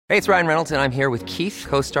Hey, it's Ryan Reynolds, and I'm here with Keith,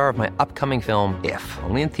 co-star of my upcoming film, If,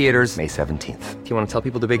 only in theaters May 17th. Do you want to tell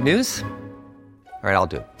people the big news? All right, I'll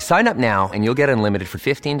do it. Sign up now and you'll get unlimited for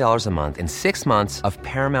 $15 a month and 6 months of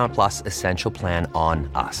Paramount Plus Essential Plan on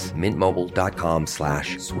us.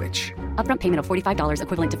 MintMobile.com/switch. Upfront payment of $45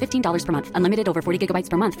 equivalent to $15 per month. Unlimited over 40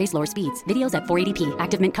 gigabytes per month. Face lower speeds. Videos at 480p.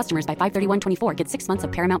 Active Mint customers by 531.24 get 6 months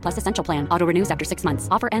of Paramount Plus Essential Plan. Auto renews after 6 months.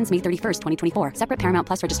 Offer ends May 31st, 2024. Separate Paramount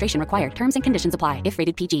Plus registration required. Terms and conditions apply if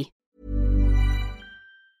rated PG.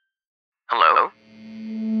 Hello?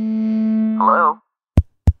 Hello?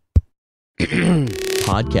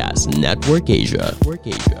 Podcast Network Asia.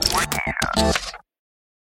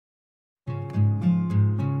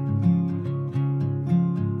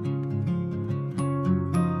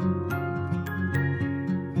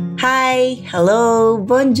 Hi, hello,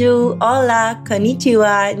 bonjour, hola,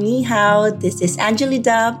 konnichiwa, ni hao. This is Angeli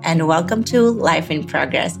Dub and welcome to Life in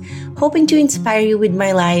Progress. Hoping to inspire you with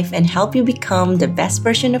my life and help you become the best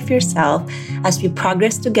version of yourself as we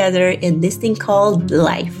progress together in this thing called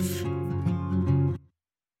life.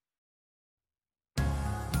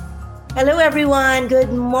 Hello everyone,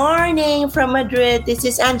 good morning from Madrid. This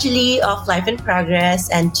is Angeli of Life in Progress,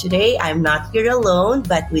 and today I'm not here alone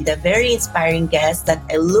but with a very inspiring guest that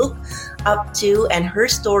I look up to, and her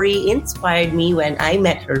story inspired me when I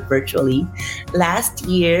met her virtually last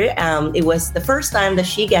year. It was the first time that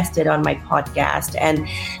she guested on my podcast, and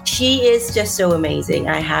she is just so amazing.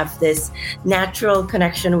 I have this natural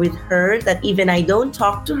connection with her that even I don't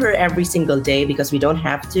talk to her every single day because we don't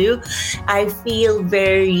have to. I feel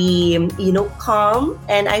very, calm,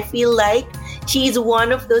 and I feel like she's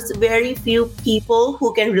one of those very few people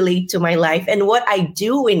who can relate to my life and what I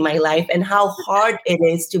do in my life and how hard it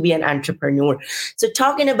is to be an entrepreneur. So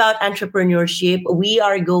talking about entrepreneurship, we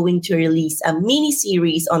are going to release a mini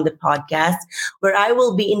series on the podcast where I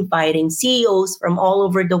will be inviting CEOs from all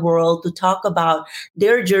over the world to talk about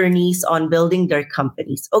their journeys on building their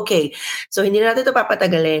companies. Okay, so hindi natin ito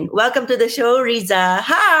papatagalin. Welcome to the show, Riza.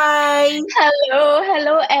 Hi!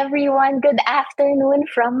 Hello everyone. Good afternoon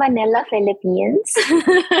from Manila, Philippines.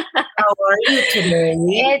 How are you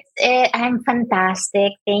today? I'm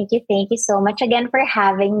fantastic. Thank you so much again for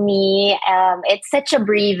having me. It's such a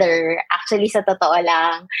breather. Actually, sa totoo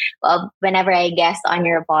lang, whenever I guest on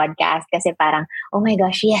your podcast, kasi parang, oh my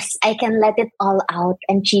gosh, yes, I can let it all out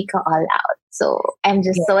and chika all out. So I'm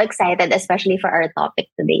just so excited, especially for our topic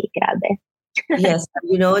today. Grabe. Yes,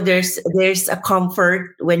 there's a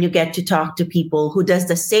comfort when you get to talk to people who does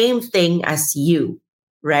the same thing as you,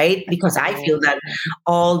 right? Because I feel that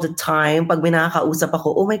all the time. Pag may nakakausap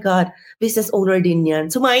ako, oh my God, business owner din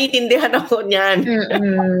yan. So maintindihan ako niyan.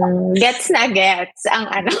 Gets na gets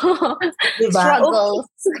ang Diba?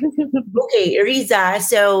 struggles. Okay, Riza.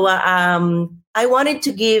 So I wanted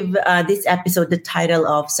to give this episode the title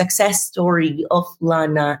of Success Story of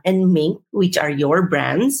Lana and Mink, which are your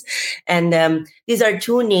brands. And these are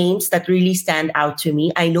two names that really stand out to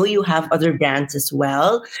me. I know you have other brands as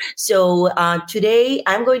well. So today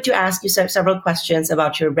I'm going to ask you several questions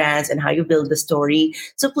about your brands and how you build the story.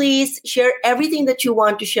 So please share everything that you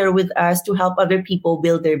want to share with us to help other people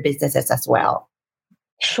build their businesses as well.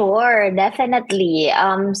 Sure, definitely.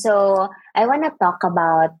 So I want to talk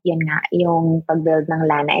about yung pag-build ng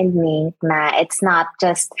Lana and Mink na it's not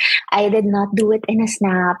just, I did not do it in a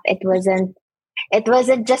snap. It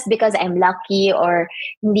wasn't just because I'm lucky or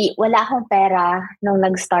wala akong pera nung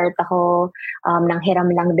nag-start ako, nang hiram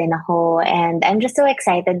lang din ako. And I'm just so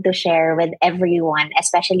excited to share with everyone,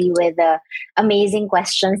 especially with the amazing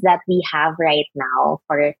questions that we have right now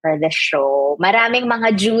for the show. Maraming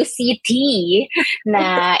mga juicy tea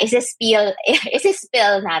na isi-spill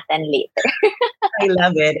natin later. I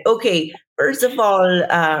love it. Okay. First of all,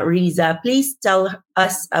 Riza, please tell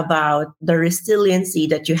us about the resiliency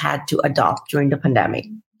that you had to adopt during the pandemic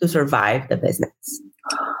to survive the business.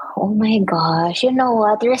 Oh my gosh. You know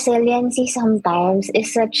what? Resiliency sometimes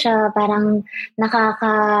is such a parang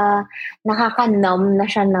nakaka-numb na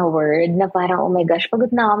siya na word na parang, oh my gosh, pagod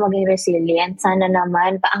na ako maging resilient. Sana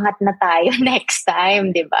naman, paangat na tayo next time,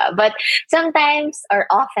 di ba? But sometimes or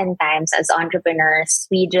oftentimes as entrepreneurs,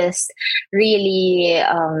 we just really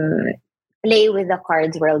play with the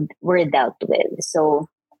cards we're dealt with. So,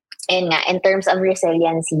 in terms of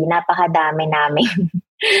resiliency, napakadami namin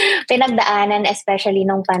pinagdaanan, especially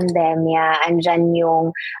nung pandemya. Andyan yung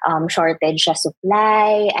shortage sa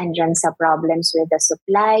supply, andyan sa problems with the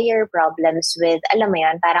supplier, problems with, alam mo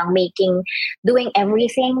yun, parang doing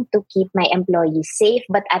everything to keep my employees safe,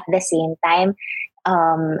 but at the same time,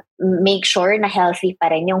 make sure na healthy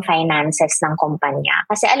pa rin yung finances ng kumpanya.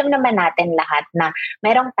 Kasi alam naman natin lahat na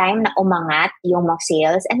merong time na umangat yung mga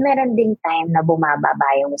sales and meron ding time na bumababa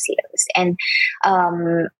yung sales. And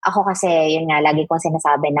ako kasi, yun nga, lagi kong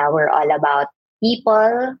sinasabi na we're all about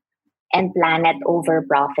people and planet over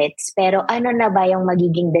profits. Pero ano na ba yung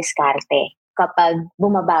magiging diskarte kapag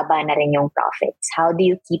bumababa na rin yung profits? How do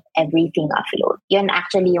you keep everything afloat? Yun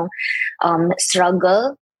actually yung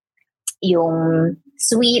struggle, yung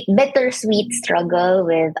bittersweet struggle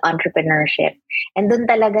with entrepreneurship. And dun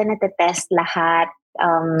talaga natetest lahat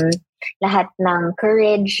ng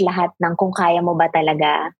courage, lahat ng kung kaya mo ba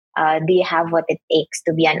talaga, do you have what it takes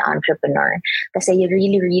to be an entrepreneur? Kasi you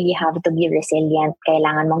really, really have to be resilient.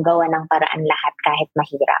 Kailangan mong gawa ng paraan lahat kahit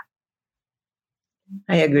mahirap.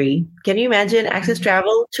 I agree. Can you imagine Access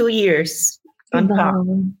Travel 2 years on top?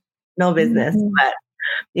 No business. But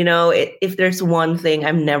if there's one thing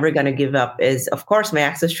I'm never going to give up is, of course, my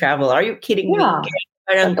Access Travel. Are you kidding me? I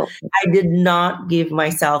did not give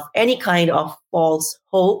myself any kind of false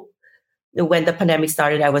hope. When the pandemic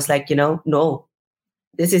started, I was like, no,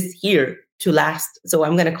 this is here to last. So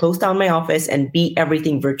I'm going to close down my office and be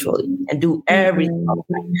everything virtually and do everything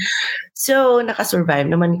online. So nakasurvive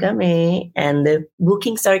naman kami and the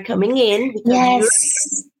bookings are coming in because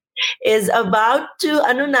yes. Is about to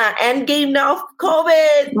end game now of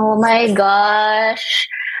COVID. Oh my gosh.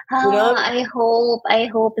 I hope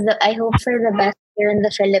for the best here in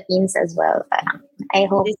the Philippines as well. I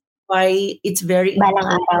hope. This is why it's very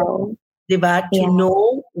important, diba, to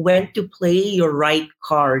know when to play your right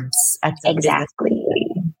cards. Exactly.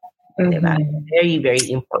 Diba? Very,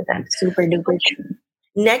 very important. Super duper true.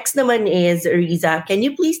 Next naman is, Riza, can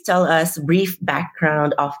you please tell us brief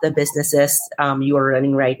background of the businesses you are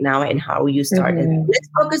running right now and how you started? Let's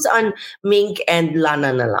focus on Mink and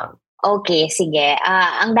Lana na lang. Okay, sige.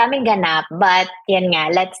 Ang daming ganap, but yan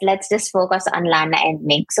nga, let's just focus on Lana and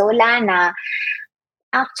Mink. So Lana,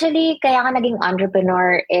 actually, kaya ka naging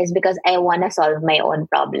entrepreneur is because I want to solve my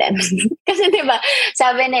own problems. Kasi diba,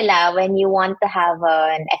 sabi nila, when you want to have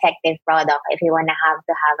an effective product, if you want to have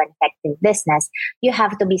an effective business, you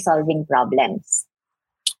have to be solving problems.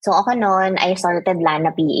 So ako noon, I started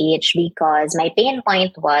Lana PH because my pain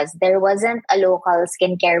point was there wasn't a local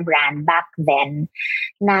skincare brand back then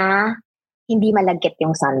na hindi malagkit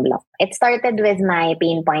yung sunblock. It started with my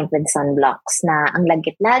pain point with sunblocks na ang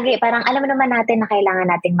lagkit lagi. Parang alam naman natin na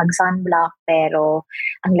kailangan nating mag-sunblock pero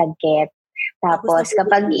ang lagkit. Tapos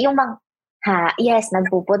kapag yung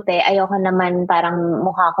nagpuputi. Ayoko naman parang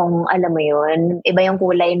mukha kong, alam mo yun, iba yung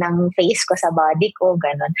kulay ng face ko sa body ko,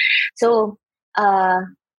 ganun. So,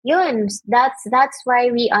 yun, that's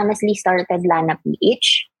why we honestly started Lana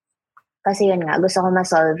PH. Kasi yun nga, gusto ko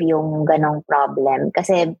ma-solve yung ganong problem.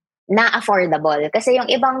 Kasi na-affordable. Kasi yung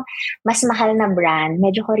ibang mas mahal na brand,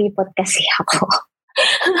 medyo kuripot kasi ako.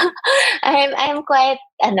 I'm quite,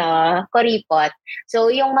 kuripot. So,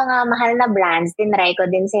 yung mga mahal na brands, tinry ko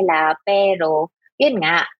din sila. Pero, yun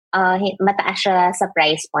nga, mataas siya sa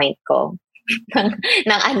price point ko.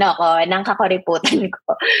 ng kakuriputan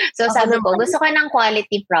ko. So, sabi ko, gusto ko ng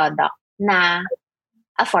quality product na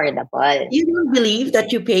affordable. You don't believe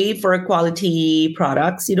that you pay for quality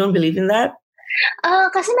products? You don't believe in that?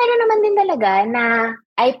 Kasi meron naman din talaga na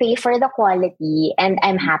I pay for the quality and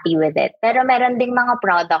I'm happy with it. Pero meron ding mga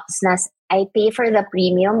products na I pay for the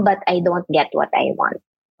premium but I don't get what I want.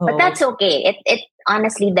 But that's okay. It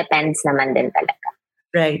honestly depends naman din talaga.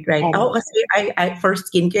 Right. Kasi I for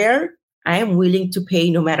skincare, I am willing to pay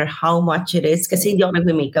no matter how much it is kasi hindi ako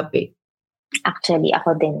nag-makeup eh. Actually,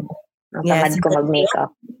 ako din. Tamad ko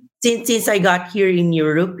mag-makeup. Since I got here in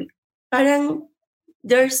Europe, parang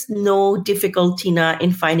there's no difficulty na in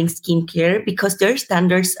finding skincare because their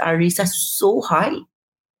standards are so high.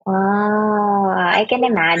 Wow, I can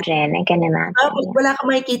imagine. Wala ka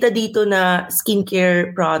makikita dito na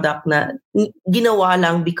skincare product na ginawa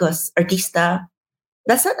lang because artista.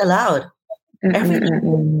 That's not allowed.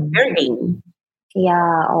 Everything learning.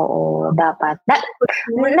 Yeah, oo, dapat.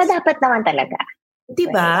 Dapat naman talaga.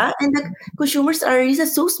 Diba? And the consumers are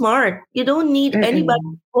so smart. You don't need anybody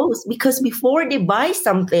to post because before they buy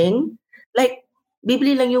something, like,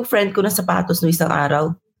 bibili lang yung friend ko ng sapatos no isang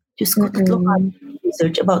araw. Diyos ko, 3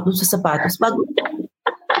 research about dun sa sapatos.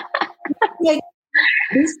 Like,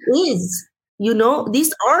 this is,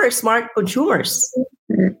 these are smart consumers.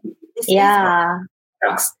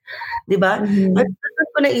 Diba? At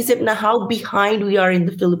ko naisip na how behind we are in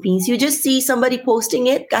the Philippines. You just see somebody posting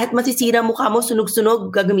it, kahit masisira mukha mo, sunog-sunog,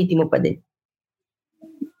 gagamitin mo pa din.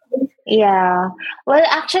 Yeah. Well,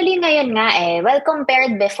 actually ngayon nga well,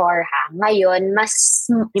 compared before ngayon mas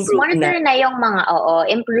smarter na yung mga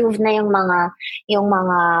improved na yung mga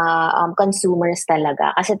consumers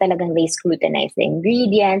talaga kasi talagang they scrutinize the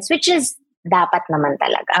ingredients, which is dapat naman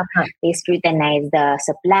talaga. They scrutinize the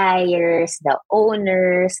suppliers, the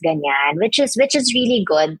owners, ganyan, which is really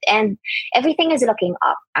good. And everything is looking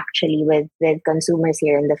up actually with consumers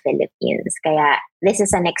here in the Philippines. Kaya this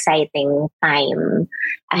is an exciting time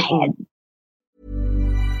ahead.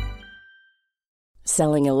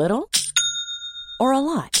 Selling a little or a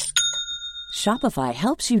lot? Shopify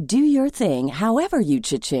helps you do your thing however you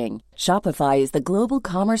cha-ching. Shopify is the global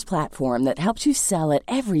commerce platform that helps you sell at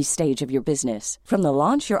every stage of your business. From the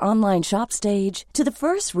launch your online shop stage to the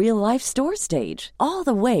first real-life store stage, all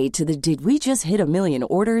the way to the did we just hit a million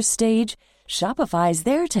orders stage. Shopify is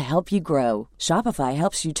there to help you grow. Shopify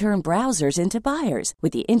helps you turn browsers into buyers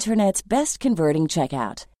with the internet's best converting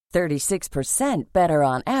checkout. 36% better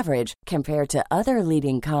on average compared to other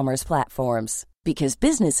leading commerce platforms. Because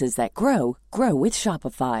businesses that grow with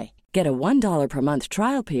Shopify. Get a $1 per month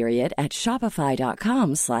trial period at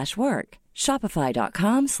shopify.com/work.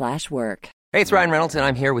 Shopify.com/work. Hey, it's Ryan Reynolds, and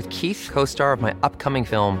I'm here with Keith, co-star of my upcoming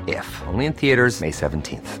film, If, only in theaters May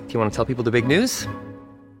 17th. Do you want to tell people the big news?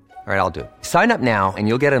 All right, I'll do it. Sign up now and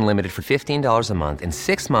you'll get unlimited for $15 a month and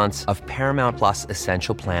 6 months of Paramount Plus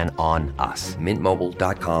Essential Plan on us.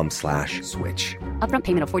 MintMobile.com/switch. Upfront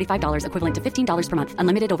payment of $45 equivalent to $15 per month.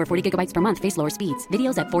 Unlimited over 40 gigabytes per month. Face lower speeds.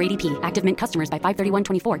 Videos at 480p. Active Mint customers by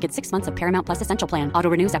 531.24 get 6 months of Paramount Plus Essential Plan.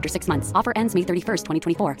 Auto renews after 6 months. Offer ends May 31st,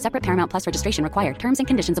 2024. Separate Paramount Plus registration required. Terms and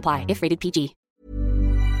conditions apply if rated PG.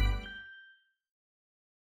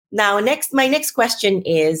 Now, my next question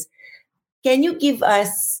is, can you give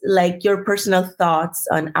us like your personal thoughts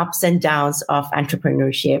on ups and downs of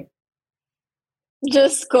entrepreneurship?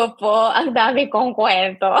 Diyos ko po, ang dami kong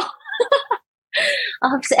kwento.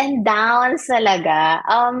 Ups and downs talaga.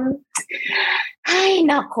 Ay,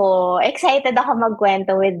 nako. Excited ako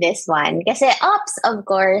magkwento with this one. Kasi ups, of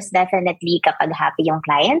course, definitely kapag happy yung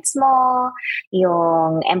clients mo,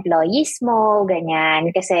 yung employees mo, ganyan.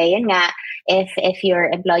 Kasi yun nga, if your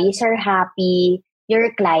employees are happy, your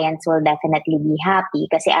clients will definitely be happy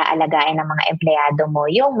kasi aalagaan ng mga empleyado mo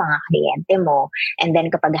yung mga kliyente mo. And then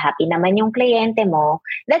kapag happy naman yung kliyente mo,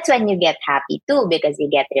 that's when you get happy too because you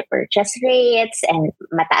get repurchase rates and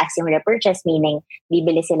mataas yung repurchase, meaning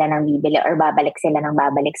bibili sila ng bibili or babalik sila ng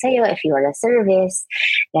babalik sa'yo if you're a service.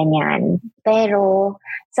 Ganyan. Pero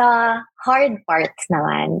sa hard parts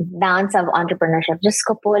naman, downs of entrepreneurship, Diyos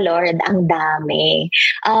ko po Lord, ang dami.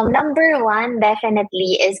 Number one,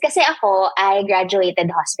 definitely, is kasi I graduated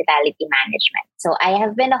hospitality management. So I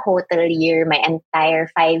have been a hotelier my entire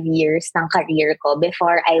 5 years ng career ko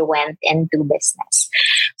before I went into business.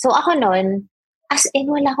 So ako noon, as in,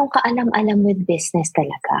 wala akong kaalam-alam with business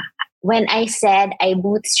talaga. When I said I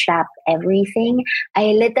bootstrapped everything,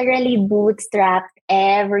 I literally bootstrapped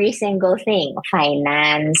every single thing.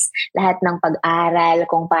 Finance, lahat ng pag-aral,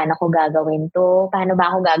 kung paano ko gagawin to, paano ba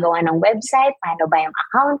ako gagawa ng website, paano ba yung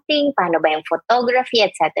accounting, paano ba yung photography,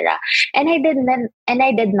 etc. And I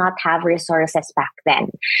did not have resources back then.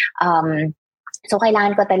 So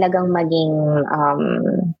kailangan ko talagang maging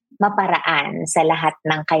maparaan sa lahat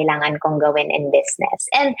ng kailangan kong gawin in business.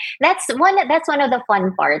 And that's one of the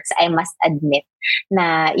fun parts, I must admit,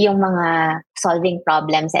 na yung mga solving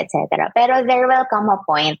problems, etc. Pero there will come a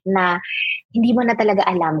point na hindi mo na talaga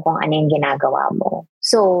alam kung ano yung ginagawa mo.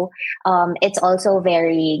 So, it's also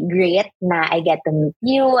very great na I get to meet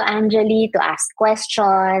you, Anjali, to ask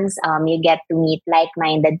questions. You get to meet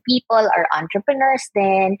like-minded people or entrepreneurs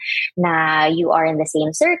din na you are in the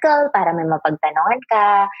same circle para may mapagtanungan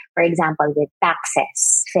ka. For example, with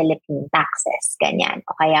taxes, Philippine taxes, ganyan.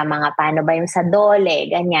 O kaya mga paano ba yung sa DOLE,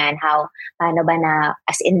 ganyan. Paano ba na,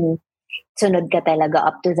 as in, sunod ka talaga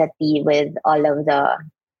up to the T with all of the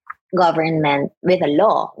government, with the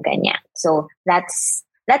law, ganyan. So that's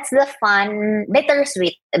the fun,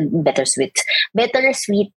 bittersweet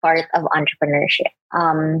part of entrepreneurship.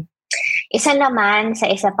 Isa naman sa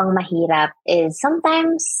isa pang mahirap is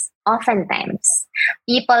oftentimes,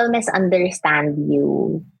 people misunderstand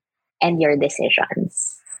you and your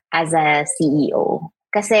decisions as a CEO.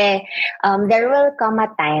 Kasi there will come a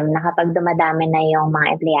time na kapag dumadami na yung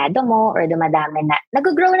mga empleyado mo or dumadami na,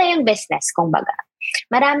 nag-grow na yung business, kumbaga.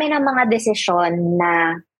 Marami na mga desisyon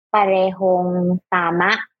na parehong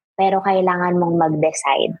tama, pero kailangan mong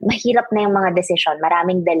mag-decide. Mahirap na yung mga desisyon.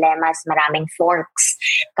 Maraming dilemmas, maraming forks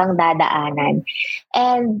kang dadaanan.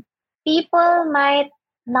 And people might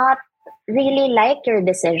not really like your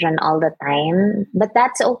decision all the time, but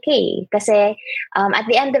that's okay. Kasi at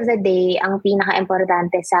the end of the day, ang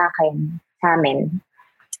pinaka-importante sa amin,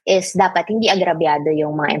 is dapat hindi agrabyado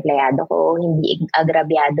yung mga empleyado ko, hindi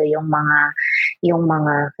agrabyado yung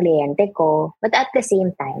mga kliyente ko. But at the same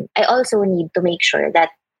time, I also need to make sure that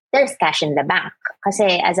there's cash in the bank.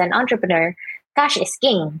 Kasi as an entrepreneur, cash is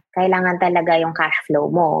king. Kailangan talaga yung cash flow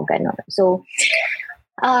mo, gano'n. So,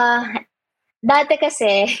 dati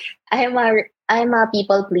kasi, I'm a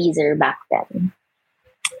people pleaser back then.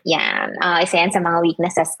 Yan. Isa yan sa mga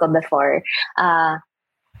weaknesses ko before.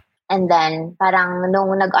 And then, parang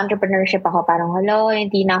nung nag-entrepreneurship ako, parang, hello,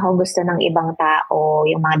 hindi na ako gusto ng ibang tao.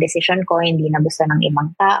 Yung mga decision ko, hindi na gusto ng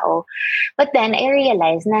ibang tao. But then, I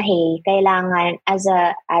realized na, hey, kailangan, as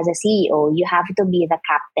a CEO, you have to be the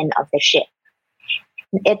captain of the ship.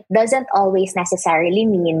 It doesn't always necessarily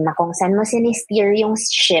mean na kung saan mo sinisteer yung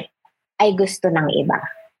ship, ay gusto ng iba.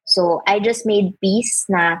 So, I just made peace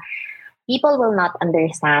na people will not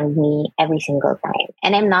understand me every single time.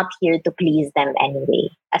 And I'm not here to please them anyway.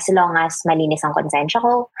 As long as malinis ang konsensya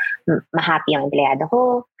ko, ma-happy ang empleyado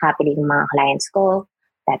ko, happy yung mga clients ko,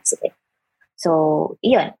 that's it. So,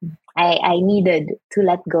 yun. I needed to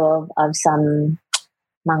let go of some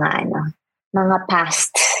mga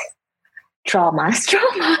past traumas.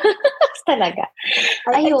 Talaga.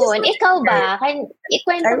 Ayun. Ikaw ba?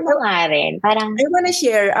 Ikwento mo nga rin. Parang, I wanna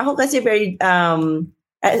share. Ako kasi very, I'm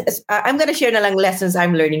gonna share na lang lessons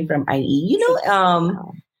I'm learning from IE. You know,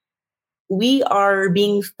 we are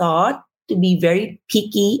being taught to be very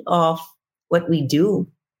picky of what we do.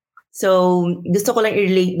 So, gusto ko lang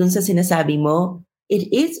i-relate dun sa sinasabi mo. It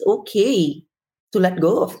is okay to let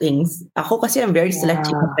go of things. Ako kasi I'm very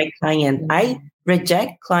selective of my client. I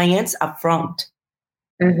reject clients upfront.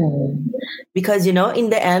 mm-hmm. Because, you know, in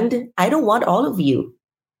the end, I don't want all of you.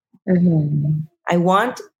 Mm-hmm. I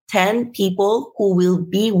want 10 people who will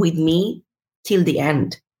be with me till the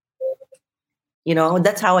end. You know,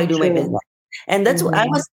 that's how I do my business. And that's what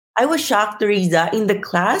I was shocked, Teresa, in the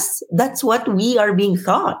class. That's what we are being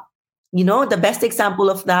taught. You know, the best example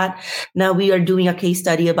of that now we are doing a case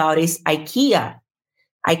study about is IKEA.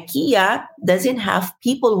 IKEA doesn't have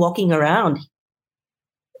people walking around.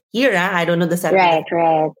 Here, I don't know the setup.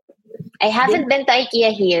 Right. I haven't been to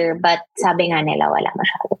IKEA here, but sabi nga nila wala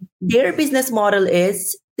masyado. Their business model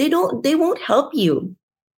is they won't help you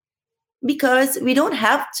because we don't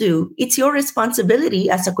have to. It's your responsibility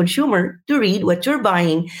as a consumer to read what you're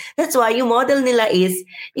buying. That's why yung model nila is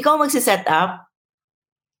ikaw magsiset up.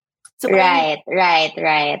 So right.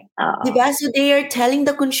 Diba? So they are telling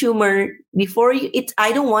the consumer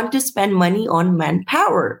I don't want to spend money on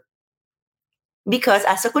manpower because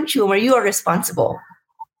as a consumer you are responsible.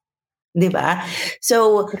 Diba?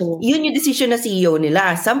 So, yun yung decision na CEO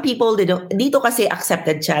nila. Some people, dito kasi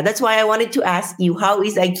accepted siya. That's why I wanted to ask you, how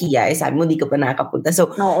is IKEA? Sabi mo, di ka pa nakapunta.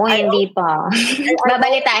 So, hindi pa.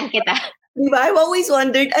 Babalitaan kita. Diba? I've always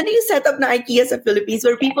wondered, ano yung setup na IKEA sa Philippines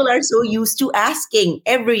where people are so used to asking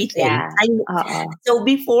everything? Yeah. So,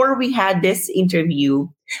 before we had this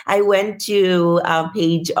interview, I went to a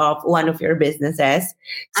page of one of your businesses.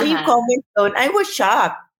 So, you comment on, I was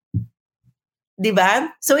shocked. Diba?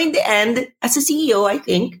 So in the end, as a CEO, I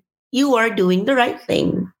think you are doing the right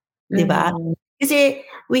thing. Diba? Kasi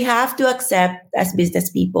we have to accept as business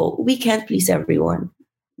people, we can't please everyone.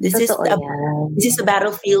 This is a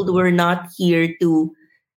battlefield. We're not here to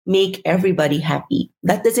make everybody happy.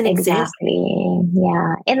 That doesn't exist.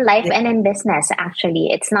 Yeah. In life and in business, actually,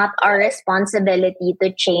 it's not our responsibility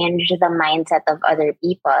to change the mindset of other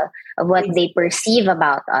people, of what they perceive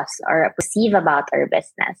about us or perceive about our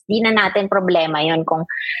business. Di na natin problema yun kung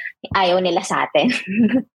ayaw nila sa atin.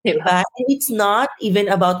 Diba? And it's not even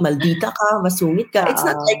about maldita ka, masungit ka. It's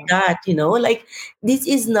not like that, you know? Like, this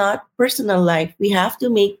is not personal life. We have to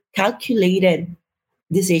make calculated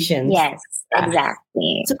decisions. Yes,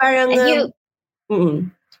 exactly. So parang...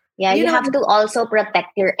 you have to also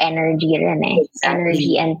protect your energy rin eh. Exactly.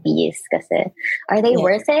 Energy and peace kasi are they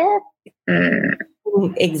worth it?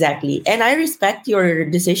 Exactly. And I respect your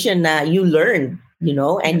decision na you learned, you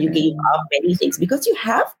know, and you gave up many things because you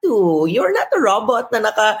have to. You're not a robot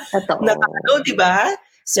na naka diba?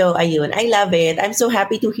 So, ayun, I love it. I'm so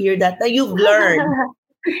happy to hear that you've learned.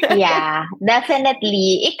 Yeah,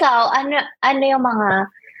 definitely. Ikaw, ano yung mga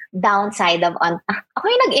downside of ako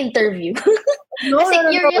yung nag-interview. Kasi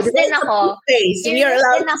curious din ako. You're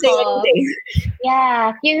allowed to say anything.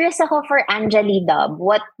 Yeah, curious ako for Anjali Dub.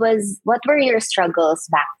 What were your struggles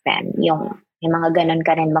back then? Yung mga ganun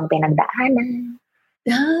ka rin bang pinagdaanan?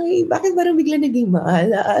 Ay, bakit parang bigla naging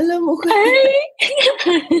maala-ala mo ko? Ay!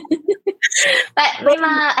 May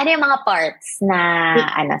ano yung mga parts na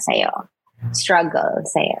sa'yo? Struggle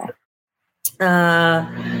sa'yo?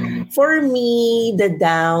 For me, the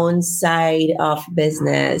downside of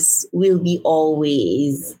business will be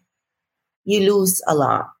always you lose a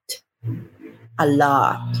lot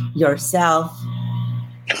yourself.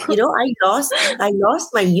 I lost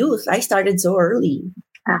my youth. I started so early.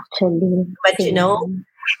 Actually. But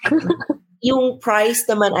yung price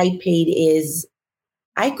naman I paid is,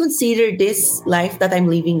 I consider this life that I'm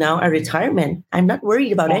living now a retirement. I'm not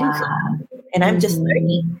worried about anything. And I'm just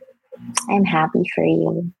learning. I'm happy for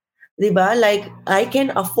you. Diba? Like, I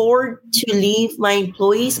can afford to leave my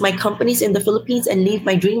employees, my companies in the Philippines and live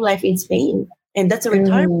my dream life in Spain. And that's a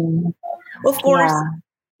retirement. Of course,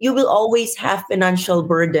 you will always have financial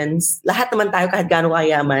burdens. Lahat naman tayo kahit gaano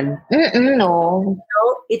kayaman. No.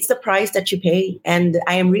 It's the price that you pay. And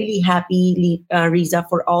I am really happy, Riza,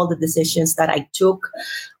 for all the decisions that I took,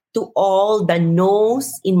 to all the no's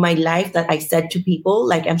in my life that I said to people,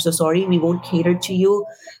 like, I'm so sorry, we won't cater to you.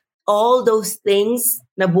 All those things,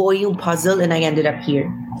 nabuo yung puzzle and I ended up here.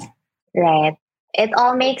 Right. It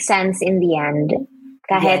all makes sense in the end.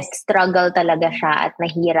 Kahit struggle talaga siya at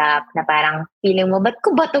nahirap na parang feeling mo, ba't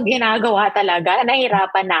ko ba ito ginagawa talaga?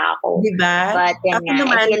 Nahirapan na ako. Diba? But yan nga,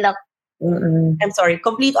 I feel like, I'm sorry,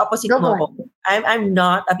 complete opposite mo ako. I'm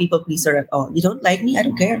not a people pleaser at all. You don't like me? I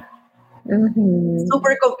don't care.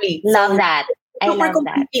 Super complete. Love that. I love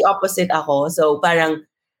completely that. Opposite ako. So parang,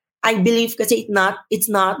 I believe kasi it's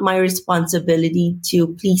not my responsibility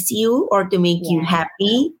to please you or to make you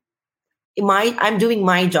happy. I'm doing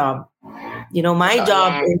my job. My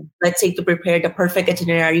job is, let's say, to prepare the perfect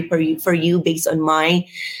itinerary for you based on my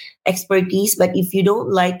expertise. But if you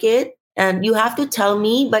don't like it, and you have to tell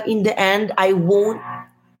me, but in the end, I won't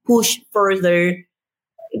push further.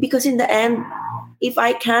 Because in the end, if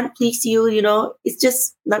I can't please you, it's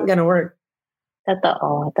just not gonna work.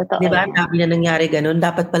 Totoo. Diba? Ang dami na nangyari ganun.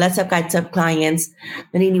 Dapat pala kahit sa clients,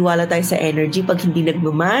 naniniwala tayo sa energy pag hindi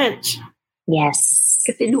nagmamatch. Yes.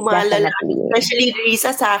 Kasi lumalala. Especially,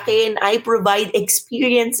 Risa, sa akin, I provide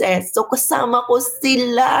experiences. So, kasama ko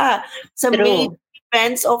sila sa main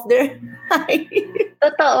events of their life.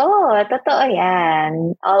 Totoo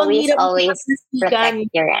yan. Always protect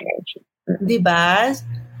your energy. Diba?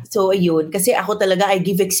 So, ayun. Kasi ako talaga, I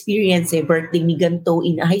give experience Birthday ni ganto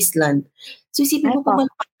in Iceland. So, isipin mo,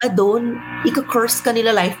 pumalpak ka doon, ika-curse ka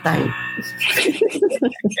nila lifetime.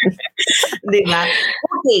 Diba?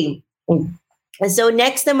 Okay. So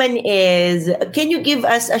next naman is, can you give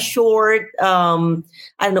us a short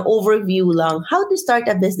overview lang how to start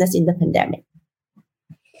a business in the pandemic?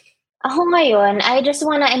 Ako ngayon, I just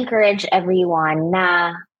want to encourage everyone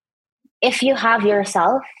na if you have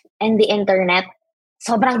yourself and the internet,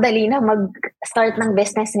 sobrang dali na mag-start ng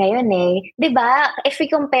business ngayon eh. 'Di ba? If we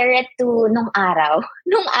compare it to nung araw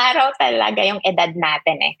talaga yung edad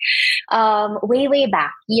natin eh. Way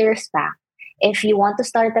back, years back. If you want to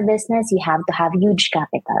start a business, you have to have huge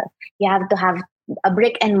capital. You have to have a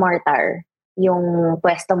brick and mortar, yung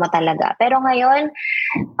pwesto mo talaga. Pero ngayon,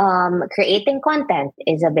 creating content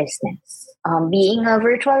is a business. Being a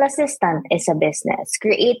virtual assistant is a business.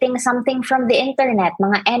 Creating something from the internet,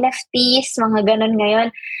 mga NFTs, mga ganun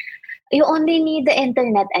ngayon. You only need the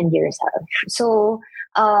internet and yourself. So,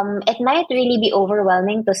 it might really be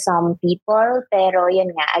overwhelming to some people, pero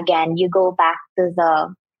yun nga, again, you go back to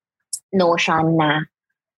the notion na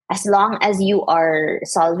as long as you are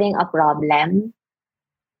solving a problem,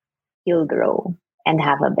 you'll grow and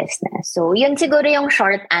have a business. So, yun siguro yung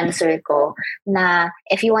short answer ko na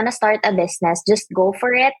if you want to start a business, just go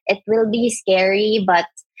for it. It will be scary,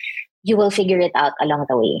 but you will figure it out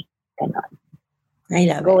along the way. Ganon.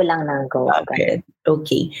 I love go it. Lang ng go.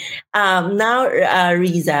 Okay. Now,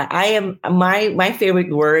 Riza, my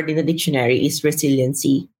favorite word in the dictionary is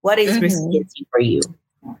resiliency. What is resiliency for you?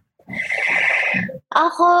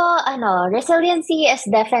 Ako, resiliency is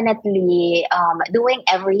definitely doing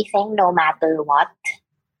everything no matter what.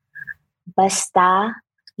 Basta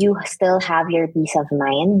you still have your peace of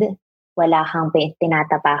mind. Wala kang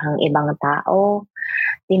tinatapakang ibang tao.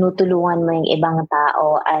 Tinutulungan mo yung ibang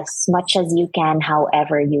tao as much as you can,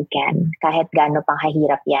 however you can. Kahit gaano pang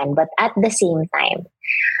kahirap yan. But at the same time,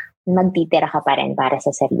 magtitira ka pa rin para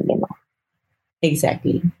sa sarili mo.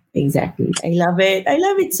 Exactly. I love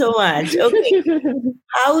it so much. Okay.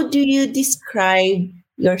 How do you describe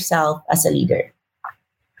yourself as a leader?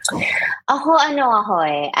 Ako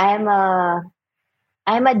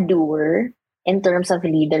I'm a doer in terms of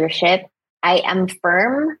leadership. I am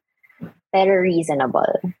firm pero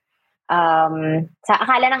reasonable. Sa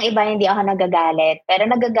akala ng iba, hindi ako nagagalit. Pero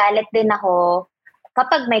nagagalit din ako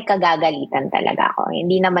kapag may kagagalitan talaga ako.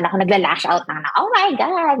 Hindi naman ako nagla-lash out na, oh my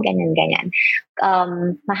God, ganyan.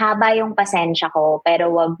 Mahaba yung pasensya ko,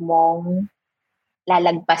 pero wag mong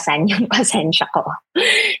lalagpasan yung pasensya ko.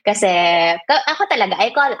 Kasi ako talaga,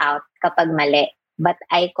 I call out kapag mali. But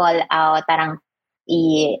I call out, parang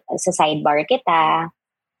sa sidebar kita,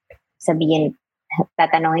 sabihin,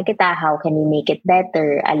 tatanungin kita, how can we make it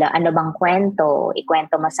better? Ano bang kwento?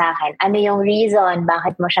 Ikwento mo sa akin. Ano yung reason?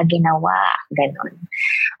 Bakit mo siya ginawa? Ganon.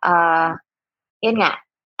 Yun nga.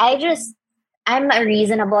 I'm a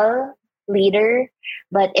reasonable leader,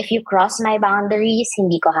 but if you cross my boundaries,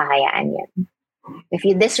 hindi ko hahayaan yan. If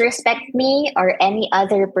you disrespect me or any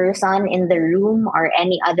other person in the room or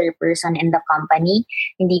any other person in the company,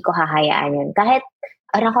 hindi ko hahayaan yun. Kahit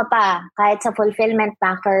sa fulfillment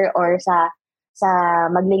packer or sa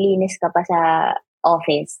maglilinis ka pa sa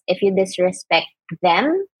office, if you disrespect them,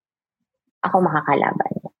 ako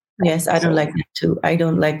makakalaban. Yes, I don't like that too.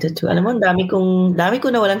 Alam mo, dami ko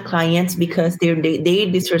na walang clients because they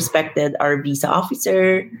disrespected our visa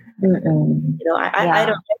officer. Mm-mm. You know,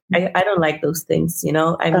 I don't like those things. You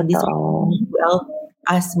know, I mean, this will help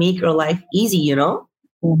us make your life easy. You know.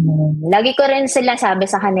 Mm-hmm. Lagi ko rin sila sabi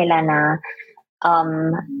sa kanila na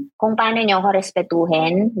kung paano nyo ako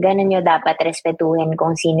respetuhin, ganun nyo dapat respetuhin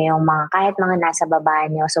kung sino yung kahit mga nasa baba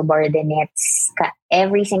nyo, subordinates,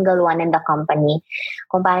 every single one in the company,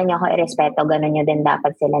 kung paano nyo ako irespeto, ganun nyo din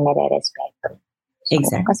dapat sila nare-respeto. So,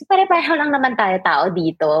 exactly. Kasi pare-pareho lang naman tao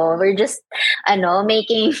dito. We're just,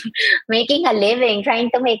 making a living, trying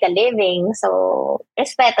to make a living. So,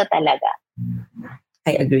 respeto talaga.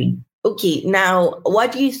 I agree. Okay, now, what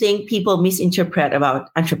do you think people misinterpret about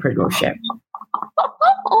entrepreneurship?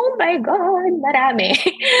 Oh my God, marami.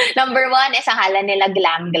 Number one is akala nila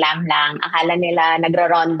glam lang. Akala nila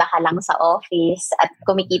nagraronda ka lang sa office at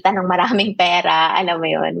kumikita ng maraming pera. Alam mo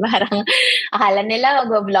yun, parang akala nila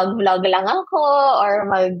mag-vlog lang ako or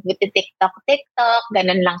mag-TikTok,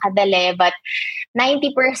 ganun lang kadali. But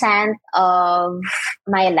 90% of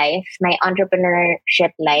my life, my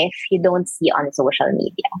entrepreneurship life, you don't see on social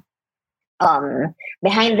media.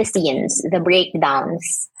 Behind the scenes, the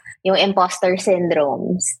breakdowns, yung imposter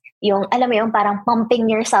syndromes, yung, alam mo yung parang pumping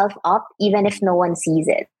yourself up even if no one sees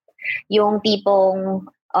it. Yung tipong,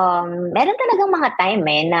 meron talagang mga time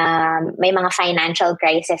na may mga financial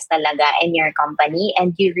crisis talaga in your company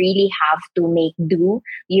and you really have to make do.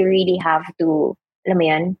 You really have to, alam mo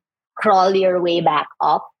yun, crawl your way back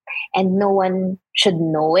up and no one should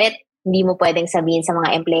know it. Hindi mo pwedeng sabihin sa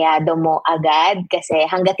mga empleyado mo agad kasi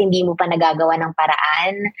hanggat hindi mo pa nagagawa ng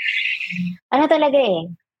paraan. Ano talaga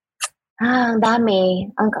ang dami.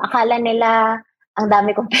 Akala nila, ang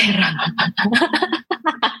dami kong pera.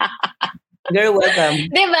 You're welcome.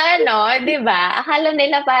 Diba? Akala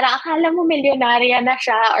nila akala mo milyonarya na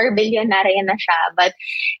siya or bilyonarya na siya. But,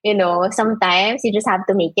 sometimes you just have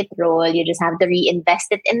to make it roll. You just have to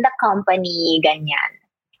reinvest it in the company. Ganyan.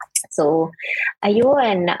 So,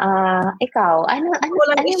 ayun. Ikaw, ano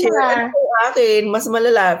i-share. Ano akin? Mas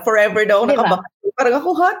malala. Forever daw diba? Nakabakit. Parang ako,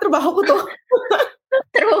 trabaho ko to.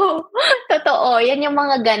 True. Totoo. Yan yung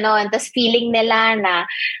mga ganon. Tapos feeling nila na,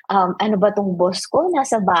 ano ba tong boss ko?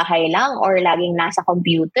 Nasa bahay lang or laging nasa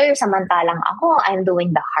computer. Samantalang ako, I'm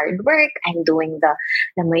doing the hard work. I'm doing the,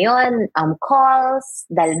 alam mo yun, calls,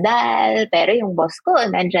 daldal. Pero yung boss ko,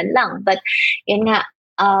 nandyan lang. But, yun nga,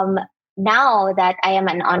 now that I am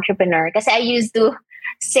an entrepreneur, kasi I used to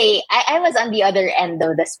say, I was on the other end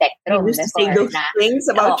of the spectrum. You used to say those things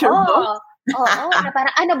about your boss? Oo, na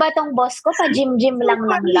parang, ano ba tong boss ko? Pa-gym lang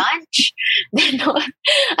ng lunch. Ganon.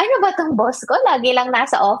 Ano ba tong boss ko? Lagi lang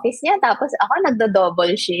nasa office niya. Tapos ako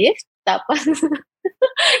nagdo-double shift. Tapos,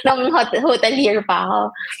 nung hotelier pa ako.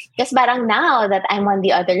 Kasi parang now that I'm on the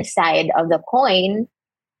other side of the coin,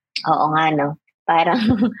 oo nga, no? Parang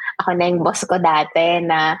ako na yung boss ko dati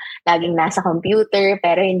na laging nasa computer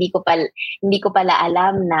pero hindi ko pala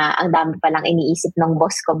alam na ang dami palang iniisip ng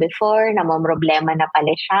boss ko before na may problema na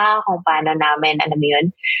pala siya kung paano namin, alam mo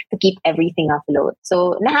yun, to keep everything afloat.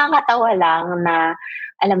 So, nakakatawa lang na,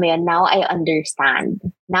 alam mo yun, now I understand.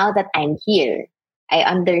 Now that I'm here, I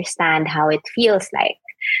understand how it feels like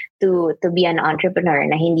to be an entrepreneur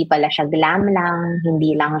na hindi pala siya glam lang,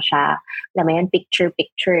 hindi lang siya, alam mo yun, picture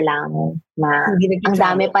lang na ang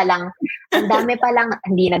dami palang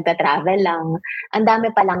hindi nagta-travel lang, ang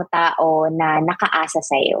dami palang tao na nakaasa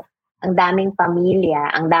sa'yo. Ang daming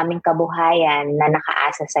pamilya, ang daming kabuhayan na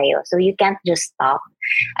nakaasa sa'yo. So you can't just stop.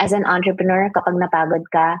 As an entrepreneur, kapag napagod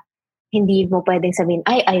ka, hindi mo pwedeng sabihin,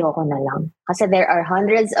 ayoko na lang. Kasi there are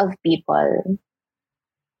hundreds of people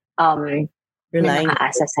Relying.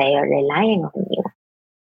 nakaasa sa'yo, relying on you.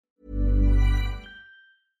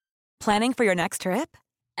 Planning for your next trip?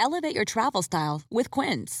 Elevate your travel style with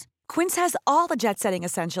Quince. Quince has all the jet-setting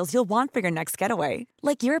essentials you'll want for your next getaway,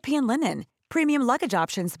 like European linen, premium luggage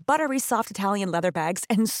options, buttery soft Italian leather bags,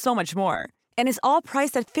 and so much more. And is all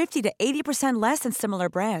priced at 50 to 80% less than similar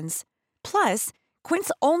brands. Plus, Quince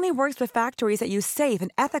only works with factories that use safe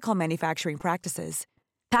and ethical manufacturing practices.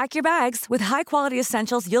 Pack your bags with high-quality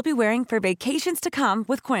essentials you'll be wearing for vacations to come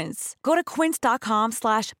with Quince. Go to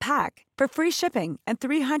quince.com/pack for free shipping and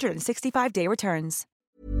 365-day returns.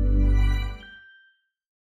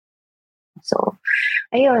 So,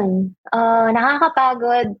 ayun.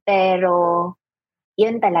 Nakakapagod, pero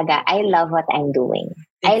yun talaga. I love what I'm doing.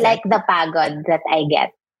 I like the pagod that I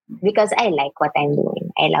get because I like what I'm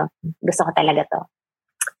doing. Gusto ko talaga to.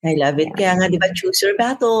 I love it. Kaya nga, di ba, choose your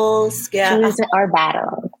battles. Kaya Choose our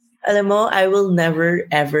battles. Alam mo, I will never,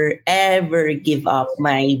 ever, ever give up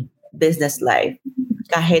my business life.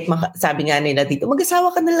 Kahit sabi nga nila dito,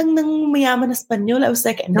 mag-asawa ka na lang ng mayaman na Espanyol. I was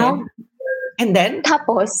like, and then?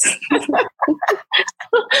 Tapos?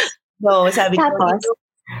 No, sabi ko, Tapos?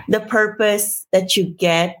 The purpose that you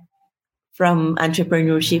get from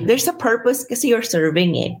entrepreneurship, there's a purpose kasi you're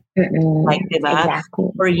serving it. Like, diba? Exactly.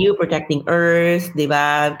 For you, protecting Earth,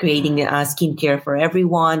 diba? Creating skincare for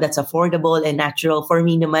everyone that's affordable and natural. For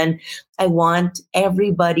me naman, I want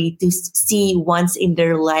everybody to see once in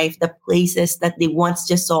their life the places that they once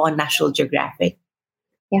just saw on National Geographic.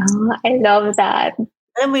 Yeah, I love that.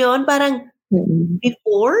 Alam mo yun, parang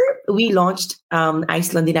before we launched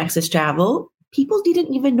Iceland in Access Travel, people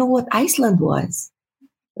didn't even know what Iceland was.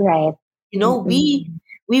 Right. You know, we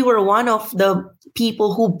were one of the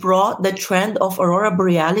people who brought the trend of Aurora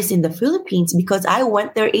Borealis in the Philippines because I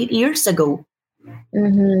went there 8 years ago.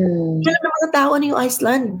 Kailan na mga tao ano yung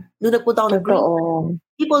Iceland? Nung nagpunta ako ng Greenland.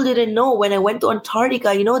 People didn't know when I went to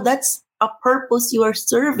Antarctica, you know, that's a purpose you are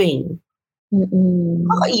serving.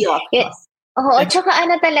 Kakaiyak. Yes. Oh, at saka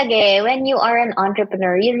ano talaga when you are an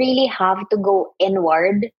entrepreneur, you really have to go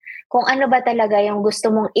inward kung ano ba talaga yung gusto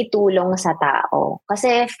mong itulong sa tao.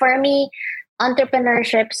 Kasi for me,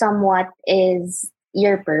 entrepreneurship somewhat is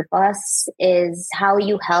your purpose, is how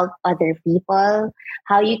you help other people,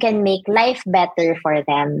 how you can make life better for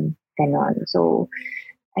them. Ganon. So,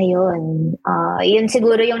 ayun. Yun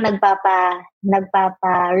siguro yung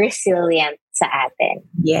nagpapa-resilient sa atin.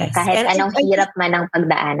 Yes. Kahit And anong hirap man ang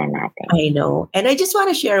pagdaanan natin. I know. And I just want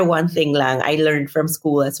to share one thing lang I learned from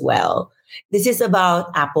school as well. This is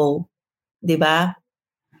about Apple. Diba?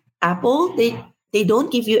 Apple, they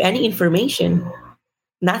don't give you any information.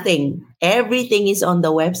 Nothing. Everything is on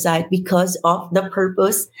the website because of the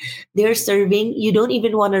purpose they're serving. You don't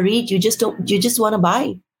even want to read. You just want to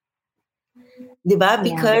buy. Diba?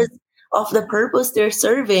 Because of the purpose they're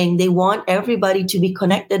serving, they want everybody to be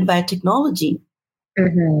connected via technology.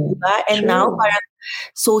 Diba? And now, parang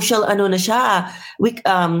social ano na siya.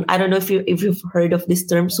 I don't know if you've heard of this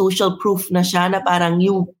term, social proof na siya na parang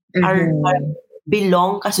you are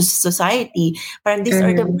belong ka sa society. Parang these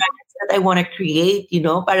are the brands that I want to create, you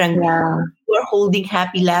know? Parang you are holding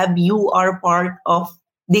Happy Lab, you are part of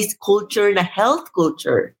this culture na health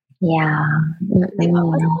culture. Yeah.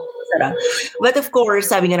 But of course,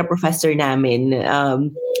 sabi nga na professor namin,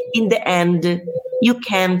 in the end, you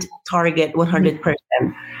can't target 100%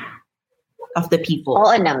 of the people.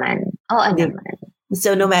 Oo naman.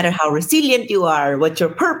 So no matter how resilient you are, what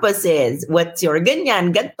your purpose is, what's your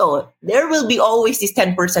ganyan, ganto, there will be always this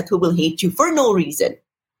 10% who will hate you for no reason.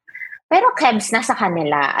 Pero Kebs, nasa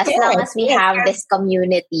kanila. As long as we have this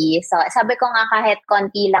community. So, sabi ko nga kahit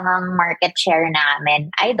konti lang ang market share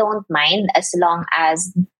namin, I don't mind as long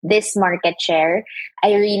as this market share,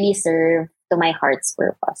 I really serve to my heart's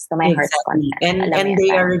purpose, to my heart's content. And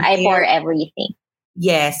they are for everything.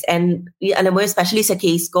 Yes, and alam mo, especially sa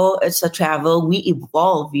case ko, sa travel, we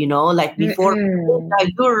evolve, you know, like before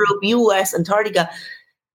Europe, US, Antarctica,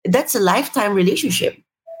 that's a lifetime relationship.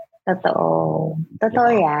 Totoo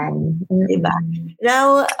yan. Diba?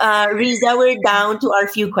 Now, Riza, we're down to our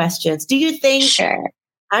few questions. Do you think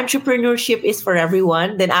entrepreneurship is for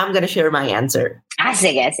everyone? Then I'm gonna share my answer.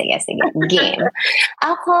 Sige. Game.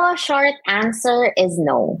 Ako, short answer is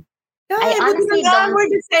no. I honestly don't.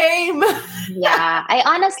 We're the same. Yeah, I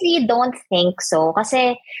honestly don't think so.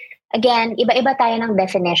 Kasi again, iba-iba tayo ng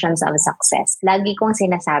definitions of success. Lagi kong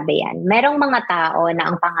sinasabi yan. Merong mga tao na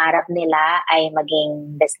ang pangarap nila ay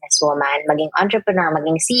maging businesswoman, maging entrepreneur,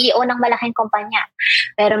 maging CEO ng malaking kumpanya.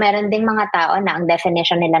 Pero meron ding mga tao na ang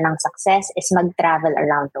definition nila ng success is mag-travel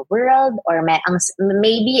around the world, or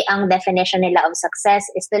maybe ang definition nila of success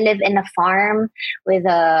is to live in a farm with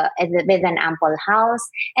an ample house.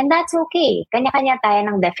 And that's okay. Kanya-kanya tayo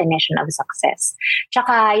ng definition of success.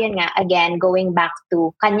 Tsaka, yun nga, again, going back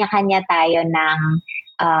to kanya-kanya tayo ng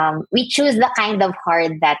we choose the kind of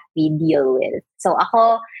hard that we deal with. So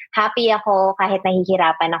ako, happy ako kahit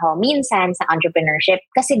nahihirapan ako minsan sa entrepreneurship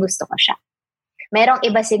kasi gusto ko siya. Merong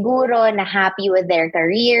iba siguro na happy with their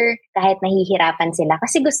career kahit nahihirapan sila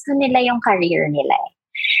kasi gusto nila yung career nila.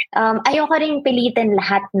 Ayoko rin pilitin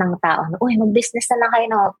lahat ng tao. Uy, mag-business na lang kayo.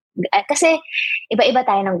 No? Kasi iba-iba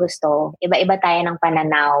tayo ng gusto. Iba-iba tayo ng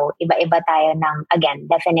pananaw. Iba-iba tayo ng, again,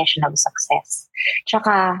 definition of success.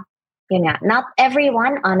 Tsaka, yun nga, not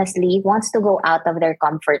everyone, honestly, wants to go out of their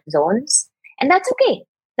comfort zones. And that's okay.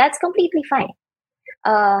 That's completely fine.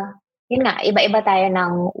 Yun nga, iba-iba tayo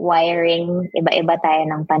ng wiring. Iba-iba tayo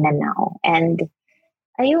ng pananaw. And,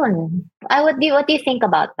 ayun. What do you think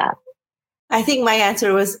about that? I think my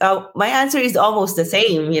answer is almost the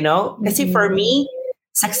same, you know? Kasi for me,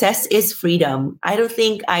 success is freedom. I don't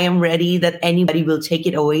think I am ready that anybody will take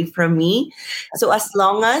it away from me. So as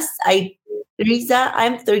long as Riza,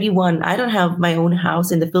 I'm 31. I don't have my own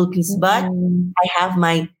house in the Philippines, but I have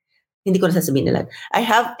hindi ko na sasabihin nila. I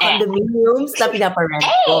have condominiums na pinaparent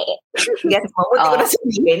ko. Yes mo, hindi ko na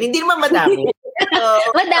sabihin. Hindi naman madami.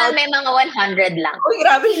 Madami, mga 100 lang. Oh,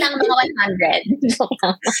 grabe. Lang mga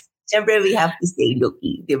 100. Siyempre, we have to stay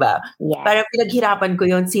low-key, di ba? Yeah. Parang pinaghirapan ko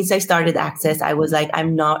yun. Since I started Access, I was like,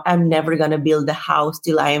 I'm never gonna build a house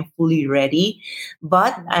till I am fully ready.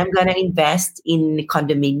 But I'm gonna invest in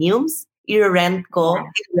condominiums. I-rent ko,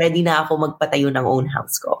 ready na ako magpatayo ng own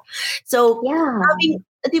house ko. So,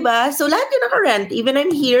 di ba? So, lahat yung naka-rent. Even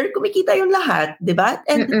I'm here, kumikita yung lahat, di ba?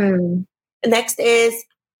 And next is,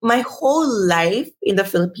 my whole life in the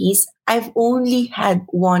Philippines, I've only had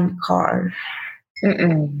one car.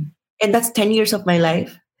 And that's 10 years of my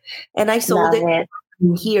life. And I sold it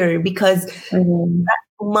here because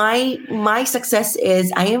my success is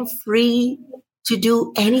I am free to do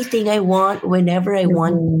anything I want whenever I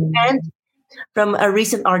want. And from a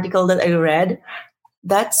recent article that I read,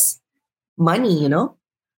 that's money, you know?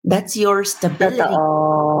 That's your stability.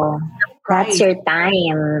 That's your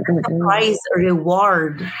time. The prize or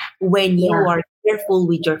reward when you are careful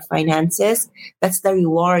with your finances. That's the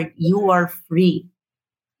reward. You are free.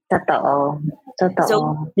 Totoo.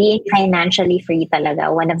 So, being financially free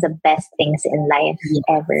talaga, one of the best things in life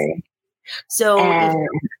ever. So,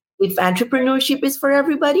 if entrepreneurship is for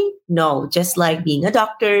everybody, no. Just like being a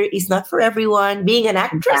doctor is not for everyone. Being an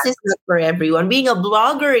actress is not for everyone. Being a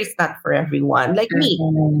blogger is not for everyone. Like me,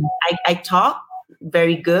 I talk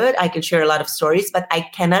very good. I can share a lot of stories, but I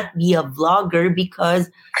cannot be a vlogger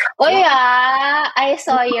because... Oh yeah, I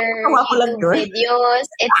saw your YouTube videos.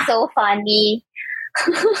 It's so funny.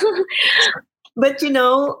 But you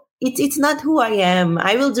know, it's not who I am.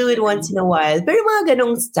 I will do it once in a while. Pero mga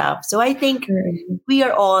ganong stuff. So I think we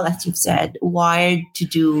are all, as you've said, wired to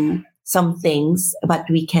do some things, but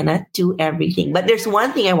we cannot do everything. But there's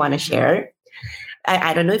one thing I want to share.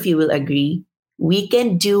 I don't know if you will agree. We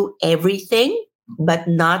can do everything, but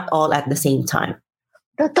not all at the same time.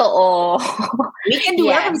 Totoo. We can do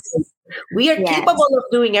everything. We are capable of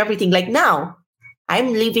doing everything. Like now,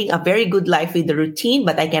 I'm living a very good life with the routine,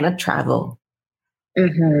 but I cannot travel.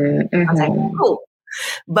 I'm like, cool.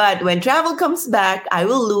 But when travel comes back, I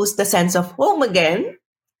will lose the sense of home again,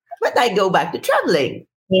 but I go back to traveling.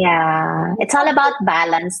 Yeah. It's all about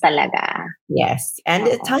balance talaga. Yes. And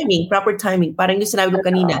timing, proper timing. Parang yung sinabi ko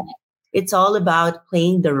kanina, it's all about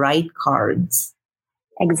playing the right cards.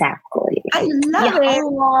 Exactly. I love it.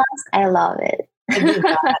 I love it.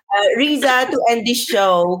 Riza, to end this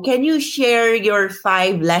show, can you share your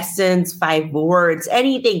 5 lessons, 5 words,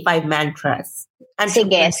 anything, 5 mantras?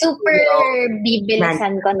 Sige, super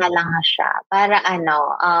bibilisan ko na lang siya para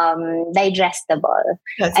digestible.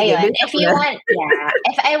 Ayun, if you want,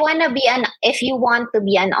 if you want to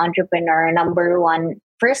be an entrepreneur, number 1,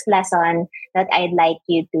 first lesson that I'd like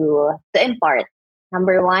you to impart.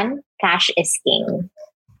 Number 1, cash is king.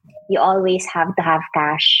 You always have to have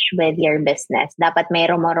cash with your business. Dapat may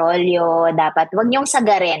romorolyo, dapat wag niyong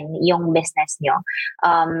sagarin yung business niyo.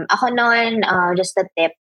 Ako noon, just a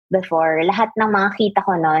tip before, lahat ng mga kita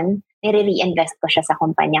ko noon, nire-reinvest ko siya sa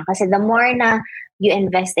kumpanya. Kasi the more na you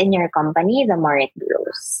invest in your company, the more it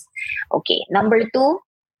grows. Okay, number 2,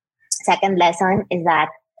 second lesson is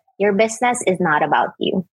that your business is not about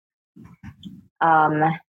you.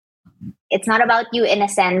 It's not about you in a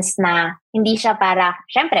sense na hindi siya para,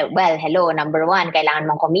 syempre, well, hello, number one, kailangan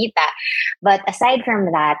mong kumita. But aside from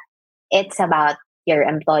that, it's about your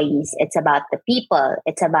employees. It's about the people.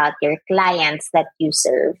 It's about your clients that you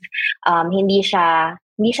serve. Hindi siya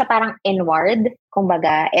parang inward.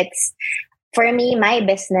 Kumbaga, it's, for me, my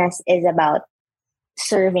business is about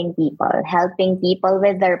serving people, helping people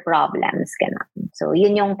with their problems. Ganun. So,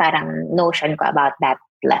 yun yung parang notion ko about that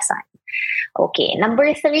lesson. Okay,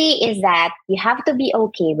 number 3 is that you have to be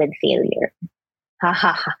okay with failure.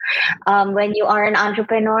 When you are an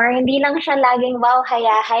entrepreneur, hindi lang siya laging, wow,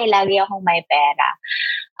 hayahay, lagi akong may pera.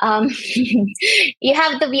 You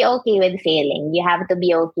have to be okay with failing. You have to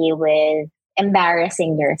be okay with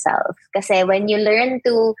embarrassing yourself. Kasi when you learn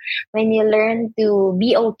to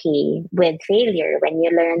be okay with failure, when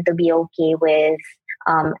you learn to be okay with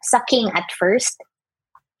sucking at first,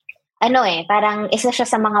 parang isa siya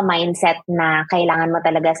sa mga mindset na kailangan mo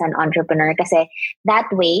talaga sa an entrepreneur kasi that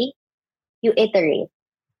way, you iterate.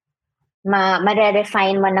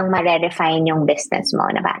 Marerefine mo ng marerefine yung business mo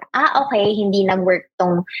na ba? Okay, hindi nag-work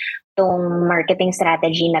tong marketing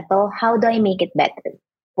strategy na to. How do I make it better?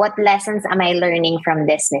 What lessons am I learning from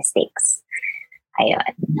these mistakes? Ayun.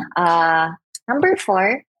 Number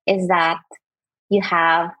 4 is that you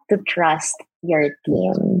have to trust your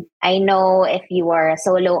team. I know if you are a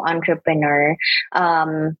solo entrepreneur,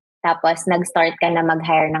 tapos nag-start ka na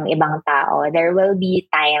mag-hire ng ibang tao, there will be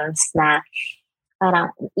times na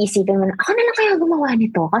parang isipin mo na, ako na lang kaya gumawa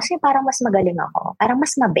nito kasi parang mas magaling ako. Parang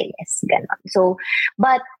mas mabilis. Ganon. So,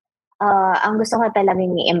 but ang gusto ko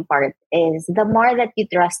talagang i-impart is the more that you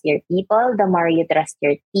trust your people, the more you trust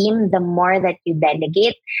your team, the more that you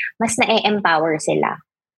delegate, mas na-empower sila.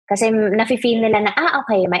 Kasi nafe-feel nila na,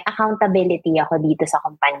 okay, may accountability ako dito sa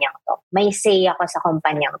kumpanyang to. May say ako sa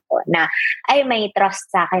kumpanyang to. Na, may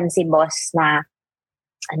trust sa akin si boss na,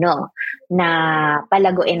 na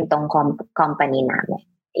palaguin tong company namin.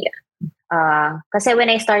 Yeah. Kasi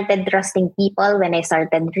when I started trusting people, when I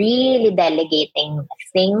started really delegating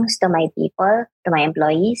things to my people, to my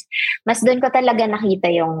employees, mas doon ko talaga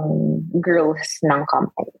nakita yung growth ng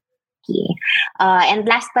company. And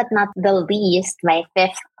last but not the least, my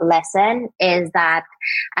 5th lesson is that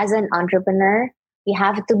as an entrepreneur, you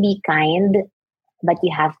have to be kind, but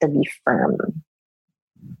you have to be firm.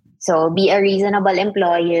 So be a reasonable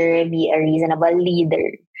employer, be a reasonable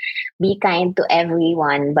leader, be kind to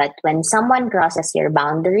everyone. But when someone crosses your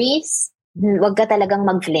boundaries, wag ka talagang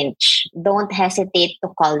mag-flinch. Don't hesitate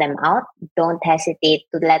to call them out. Don't hesitate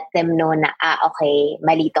to let them know na, okay,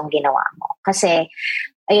 mali tong ginawa mo. Kasi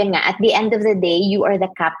ayun nga, at the end of the day, you are the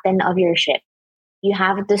captain of your ship. You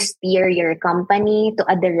have to steer your company to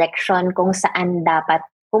a direction kung saan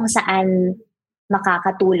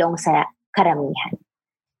makakatulong sa karamihan.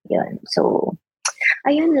 Yun. So,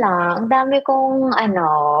 ayun lang. Dami kong,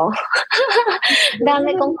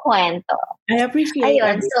 dami kong kwento. I appreciate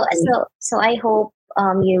ayun. So I hope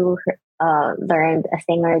you learned a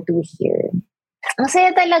thing or two here. Ang saya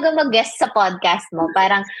talaga mag-guest sa podcast mo.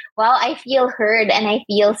 Parang, wow, I feel heard and I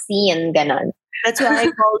feel seen. Ganon. That's why I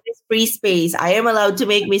call this free space. I am allowed to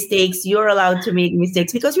make mistakes. You're allowed to make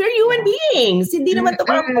mistakes because we're human beings. Hindi naman ito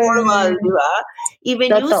parang formal, di ba? Even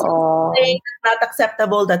you say something that's not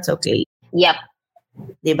acceptable, that's okay. Yep.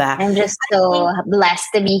 Di ba? I'm just so blessed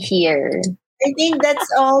to be here. I think that's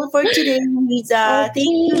all for today, Liza. Okay.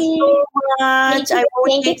 Thank you so much. I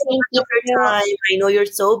won't take so much of your time. I know you're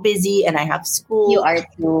so busy and I have school. You are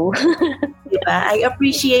too. I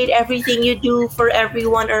appreciate everything you do for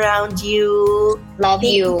everyone around you. Love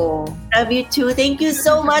you. Love you too. Thank you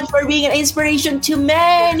so much for being an inspiration to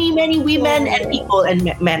many, many women and people and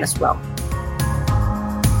men as well.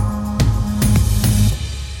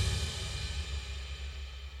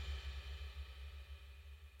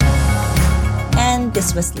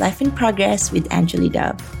 This was Life in Progress with Angeli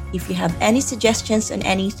Dub. If you have any suggestions on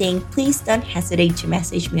anything, please don't hesitate to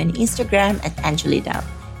message me on Instagram at Angeli Dub.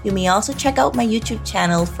 You may also check out my YouTube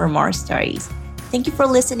channel for more stories. Thank you for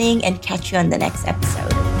listening and catch you on the next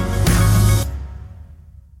episode.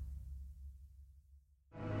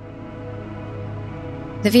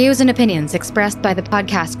 The views and opinions expressed by the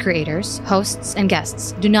podcast creators, hosts, and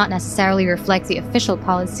guests do not necessarily reflect the official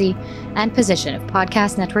policy and position of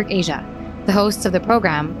Podcast Network Asia, the hosts of the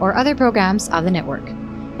program, or other programs of the network.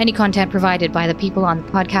 Any content provided by the people on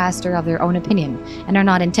the podcast are of their own opinion and are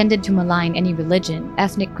not intended to malign any religion,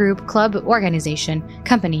 ethnic group, club, organization,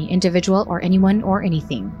 company, individual, or anyone or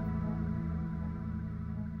anything.